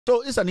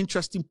So it's an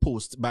interesting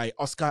post by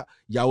Oscar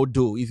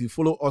Yaodo. If you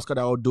follow Oscar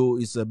Yaodo,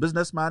 he's a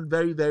businessman,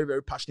 very, very,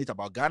 very passionate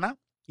about Ghana.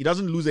 He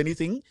doesn't lose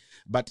anything,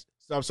 but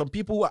some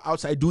people who are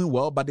outside doing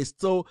well, but they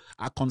still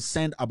are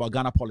concerned about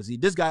Ghana policy.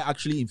 This guy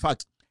actually, in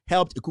fact,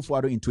 helped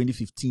Akufo-Addo in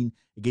 2015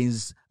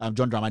 against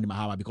John Dramani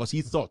Mahama because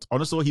he thought,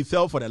 honestly, he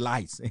fell for the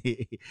lies.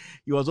 He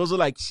was also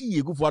like,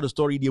 Akufo-Addo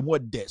story, they more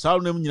dead. So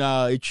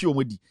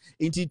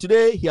until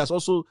today, he has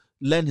also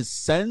learned his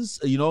sense.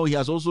 You know, he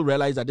has also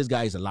realized that this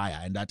guy is a liar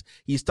and that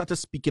he started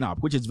speaking up,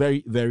 which is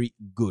very, very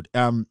good.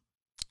 And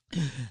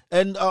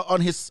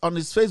on his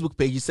Facebook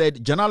page, he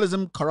said,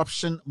 journalism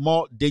corruption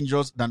more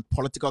dangerous than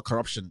political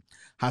corruption.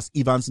 Has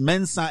Evans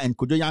Mensah and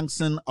Kojo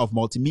Yankson of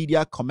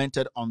Multimedia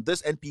commented on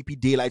this NPP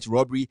daylight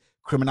robbery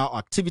criminal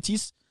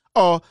activities,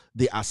 or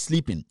they are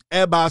sleeping?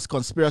 Airbus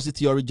conspiracy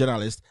theory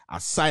journalists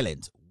are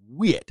silent,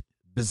 weird,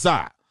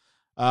 bizarre.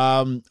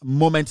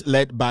 Moment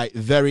led by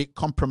very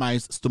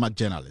compromised stomach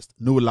journalist.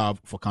 No love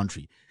for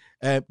country.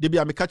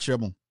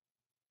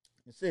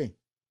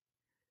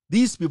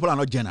 These people are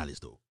not journalists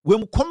though.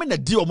 When come in a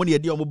deal money, a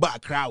deal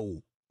back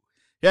crowd.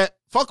 Yeah,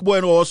 fuck boy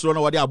no also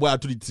know what they are boy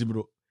to the team,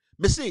 bro.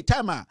 Me say,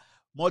 time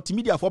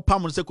multimedia for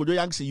Pam say Kojo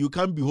Yankson, you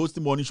can't be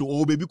hosting morning show.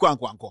 Oh baby,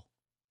 kwanko.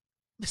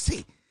 Me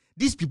say,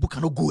 these people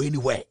cannot go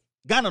anywhere.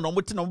 Ghana no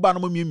muti no ba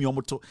no mi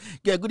omoto.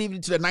 Get good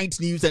evening to the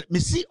 90 news. And me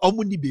see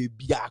omuni baby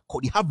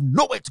Baako. They have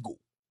nowhere to go.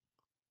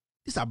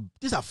 These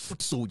are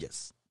foot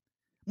soldiers.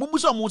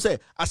 Mumuso mo say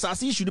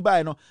assassin should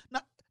buy no.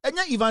 Now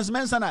enya Evans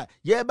Mensah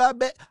yeah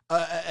babe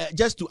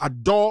just to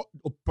adore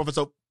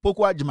Professor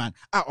Pokwa Jiman.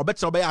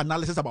 Obetso be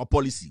analysis about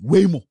policy.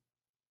 Way more.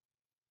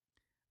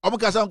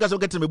 Omukasa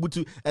get me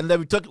butu and then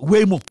we talk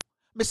way more.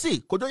 Me say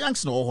Kojo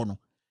Yankson no no.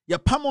 Ya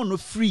pamo no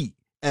free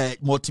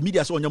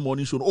multimedia so on your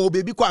morning show. Oh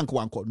baby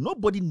kwanko.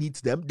 Nobody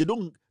needs them. They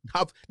don't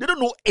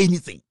know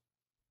anything.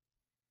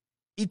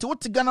 It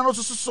what Ghana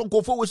also so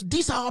was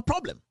these are our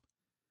problem.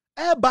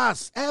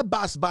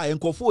 Airbus by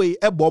and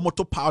Kofo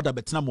motor powder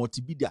betina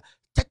multimedia.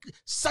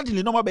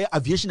 Suddenly no more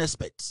aviation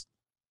experts.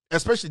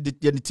 Especially the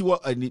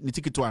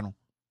Nitikituano.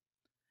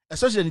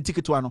 Especially the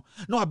Nitikituano.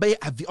 No, be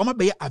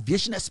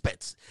aviation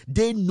experts.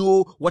 They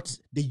know what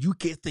the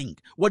UK think,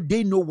 what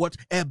they know what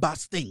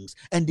Airbus thinks,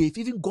 and they've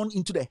even gone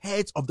into the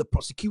heads of the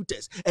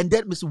prosecutors. And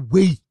then Mr.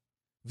 Way,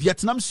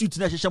 Vietnam suit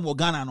na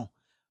Ghana no.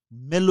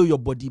 Mellow your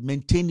body,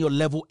 maintain your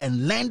level,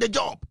 and learn the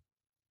job.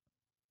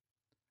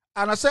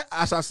 And I said,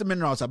 as I say,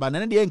 minerals about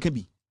and the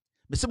NKB.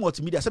 Mr.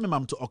 Multimedia, I said,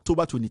 ma'am, to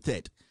October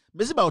 23rd.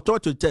 Mr. October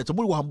 23rd, so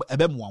we will have a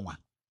bem one.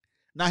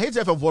 Now, here's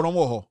a for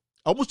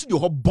almost to your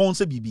whole bones,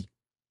 BB.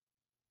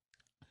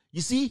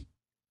 You see,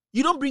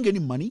 you don't bring any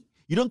money,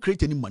 you don't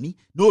create any money,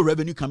 no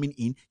revenue coming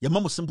in. Your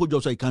mom simple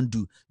jobs you can't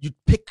do. You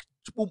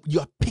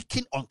are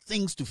picking on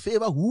things to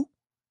favor who?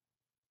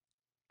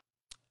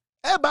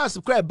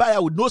 Airbus crab buyer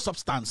with no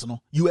substance,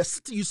 no. You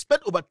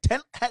spent over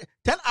 10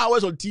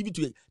 hours on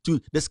TV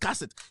to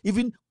discuss it.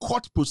 Even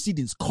court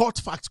proceedings, court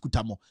facts,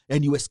 kutamo,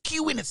 and you were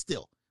skewing it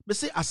still. Me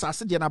say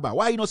assassin Janaba,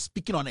 why are you not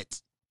speaking on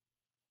it?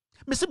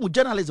 Me say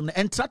journalism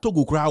and try to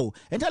go crowd.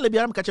 And tell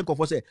Lebiaram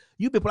Kachenko say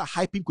you people are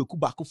hyping KWEKU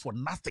Baako for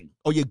nothing.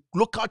 Or you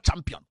local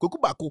champion. KWEKU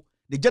Baako,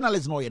 the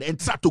journalist know it and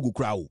try to go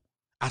crowd.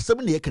 As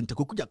 7 years can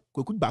KWEKU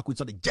Baako is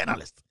not a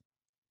journalist.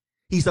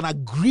 He's an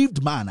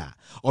aggrieved man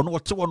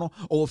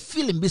or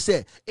feeling me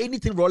say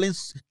anything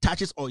Rollins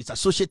touches or is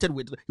associated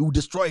with, he will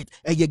destroy it.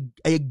 I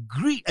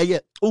agree.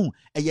 I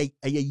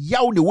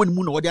yaw the one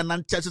moon or their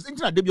non-chances.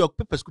 Internet debut of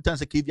papers could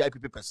answer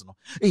KVIP papers.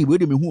 Hey,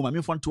 wait a minute, who I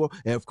mean, fun to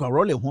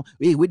Rolling home.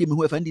 Hey, wait a minute,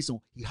 who if this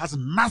he has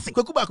nothing.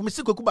 KWEKU Baako,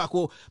 KWEKU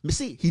Baako, me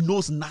say he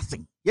knows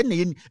nothing.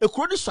 Yen a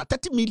credit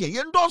 30 million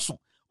yen doso.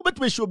 But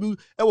we should be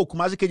a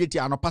Kumazi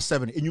KJT and past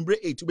 7 in Umbre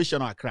 8 to be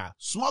shown Accra.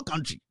 Small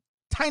country,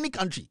 tiny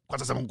country.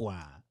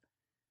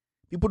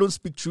 People don't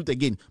speak truth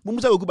again.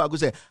 Mensah Kojo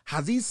say,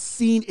 has he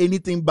seen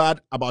anything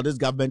bad about this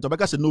government?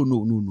 Obeka said, no.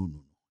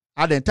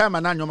 At the time,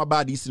 I know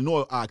bad is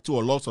no act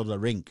or loss of the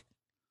ring.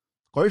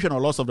 Correction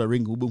or loss of the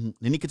ring.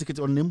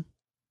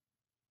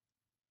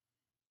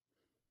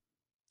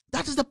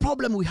 That is the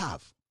problem we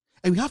have.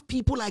 And we have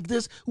people like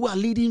this who are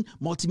leading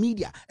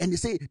multimedia. And they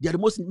say they are the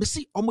most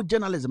messy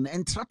journalism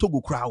and try to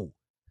go crowd.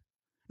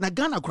 Now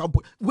Ghana crowd,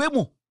 way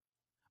more.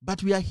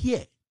 But we are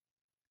here.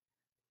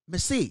 Me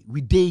say,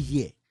 we day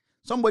here.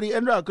 Somebody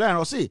end up crying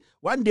or say,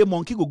 one day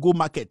monkey go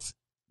market.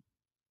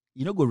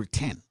 You know, go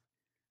return.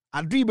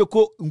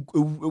 Adribeko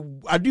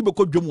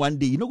drum one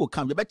day, you know, go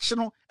come. The bet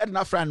channel and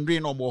not friend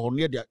rain or more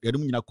near the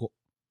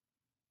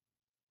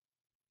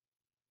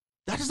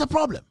That is the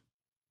problem.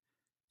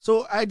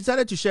 So I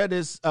decided to share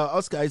this,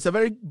 Oscar. It's a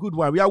very good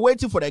one. We are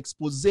waiting for the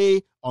expose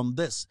on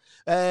this.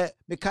 The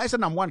Kaiser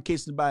and one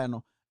case by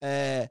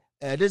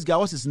this guy,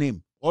 what's his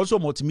name? Also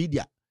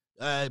multimedia.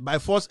 By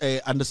force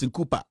Anderson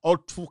Cooper or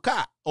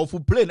Fuka or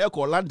Plane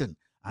Echo London.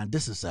 And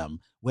this is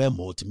where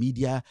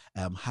multimedia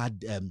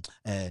had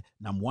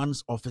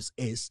Nam1's office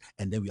is,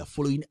 and then we are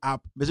following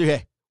up. You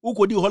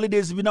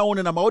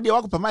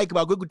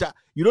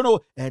don't know,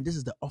 and this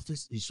is the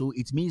office, so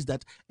it means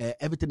that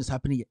everything is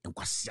happening.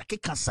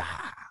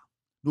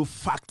 No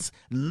facts,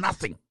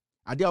 nothing.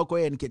 ade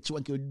akoye en kechi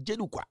wanke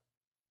jedu kwa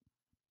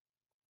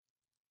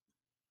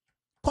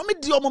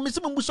comedy omo me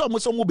se me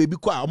so mo baby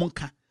kwa omo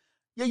nka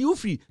yeah, you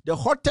free the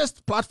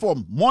hottest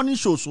platform morning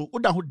show so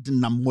oda ho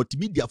dinam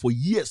multimedia for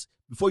years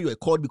before you were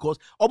called because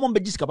omo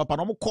beji ska papa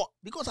no mo call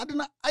because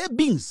I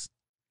beings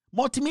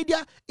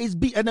multimedia is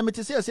big and me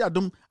say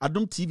adom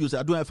TV say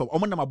adom FM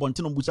omo na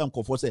mabonte no busa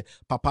nkofo say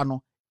papa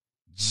no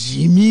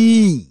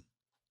Jimmy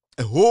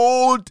a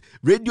whole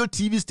radio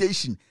TV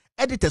station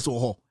editors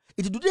or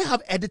do they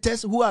have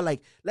editors who are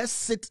like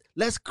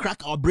let's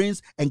crack our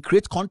brains and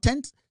create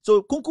content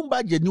so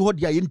kunkumba je ni ho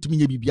dia yentumi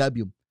nya bibia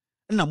biom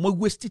and I'm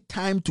wasting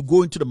time to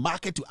go into the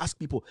market to ask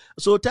people.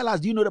 So tell us,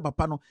 do you know the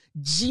papa no?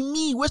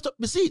 Jimmy, waste of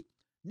see.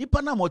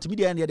 Nipana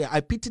multimedia and there. I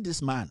pity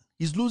this man.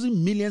 He's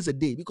losing millions a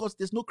day because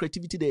there's no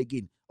creativity there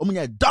again. I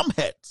mean, dumb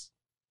heads.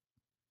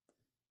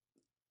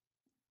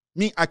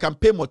 Me, I can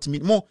pay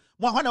multimedia more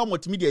when I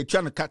multimedia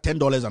trying to cut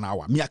 $10 an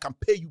hour. Me, I can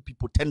pay you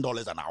people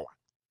 $10 an hour.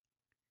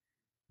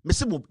 Me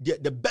say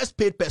the best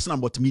paid person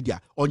on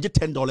multimedia on just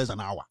 $10 an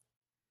hour.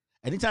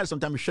 Anytime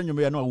sometimes show you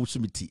me no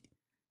usumiti.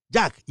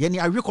 Jack, yeni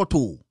I record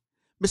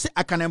me say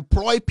I can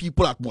employ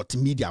people at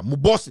multimedia. My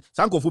boss,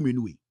 sanko for me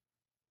anyway.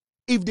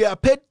 If they are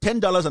paid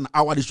 $10 an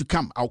hour, they should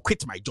come. I'll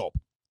quit my job.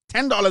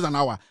 $10 an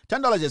hour.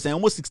 $10 is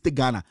almost 60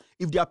 Ghana.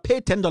 If they are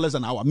paid $10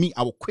 an hour, me,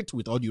 I will quit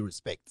with all due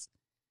respect.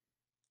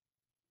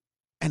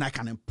 And I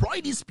can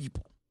employ these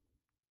people.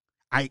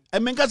 I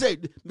mean, say,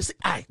 the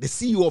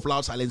CEO of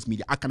Loud Silence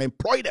Media, I can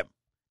employ them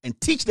and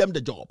teach them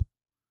the job.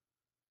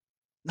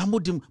 Now,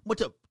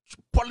 what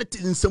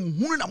politics in some